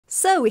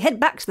So we head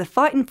back to the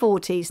fighting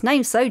 40s,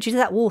 named so due to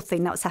that war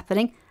thing that was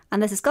happening,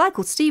 and there's this guy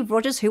called Steve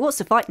Rogers who wants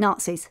to fight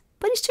Nazis.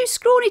 But he's too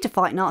scrawny to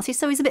fight Nazis,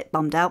 so he's a bit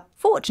bummed out.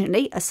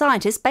 Fortunately, a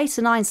scientist based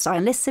in Einstein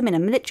enlists him in a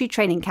military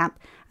training camp,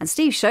 and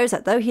Steve shows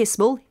that though he is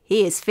small,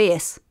 he is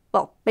fierce.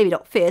 Well, maybe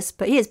not fierce,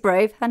 but he is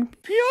brave and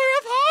pure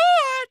of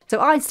heart.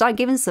 So Einstein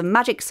gives him some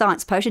magic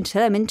science potion to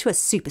turn him into a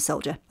super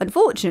soldier.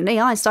 Unfortunately,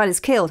 Einstein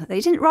is killed, and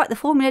he didn't write the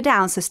formula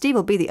down, so Steve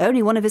will be the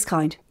only one of his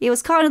kind. He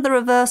was kind of the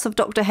reverse of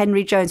Dr.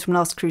 Henry Jones from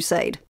Last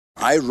Crusade.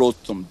 I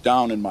wrote them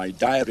down in my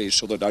diary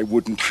so that I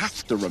wouldn't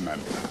have to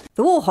remember.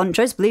 The war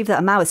honchos believe that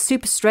a man with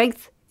super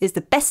strength is the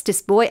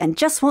bestest boy and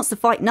just wants to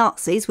fight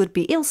Nazis would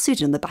be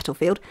ill-suited on the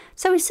battlefield,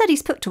 so instead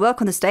he's put to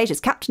work on the stage as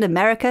Captain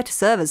America to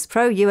serve as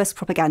pro-US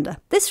propaganda.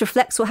 This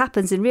reflects what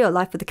happens in real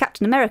life with the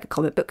Captain America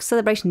comic book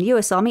celebrating the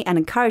US Army and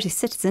encourages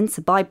citizens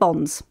to buy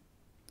bonds.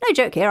 No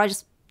joke here, I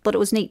just thought it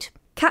was neat.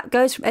 Cap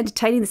goes from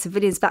entertaining the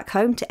civilians back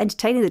home to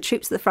entertaining the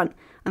troops at the front,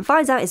 and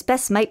finds out his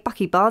best mate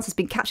Bucky Barnes has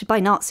been captured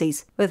by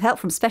Nazis. With help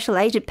from Special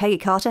Agent Peggy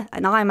Carter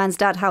and Iron Man's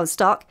dad Howard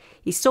Stark,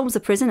 he storms the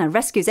prison and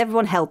rescues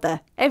everyone held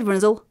there. Everyone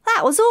is all,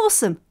 "That was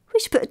awesome!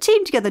 We should put a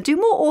team together and do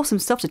more awesome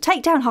stuff to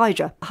take down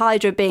Hydra."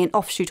 Hydra being an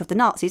offshoot of the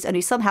Nazis,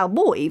 only somehow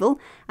more evil,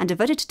 and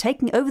devoted to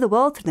taking over the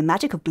world through the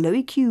magic of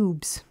glowy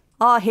cubes.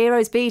 Our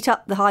heroes beat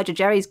up the Hydra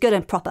Jerrys good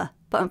and proper,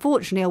 but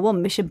unfortunately on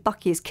one mission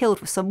Bucky is killed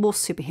for some more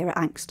superhero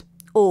angst.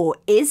 Or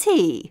is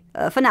he?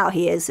 For now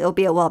he is. It'll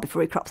be a while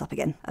before he crops up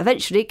again.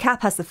 Eventually,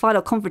 Cap has the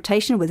final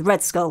confrontation with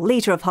Red Skull,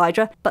 leader of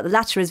Hydra, but the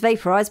latter is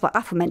vaporised by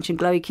aforementioned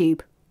glowy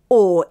cube.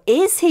 Or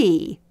is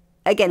he?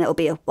 Again, it'll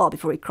be a while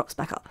before he crops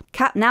back up.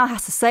 Cap now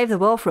has to save the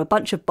world for a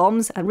bunch of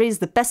bombs, and realizes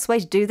the best way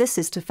to do this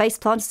is to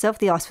faceplant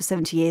himself in the ice for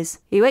 70 years.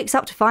 He wakes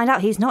up to find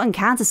out he's not in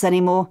Kansas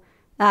anymore.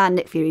 And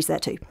Nick Fury's there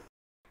too.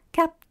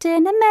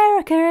 Captain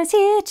America is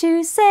here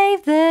to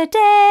save the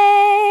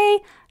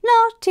day.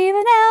 Not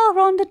even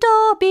Elrond or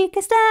Dobby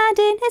can stand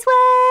in his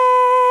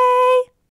way.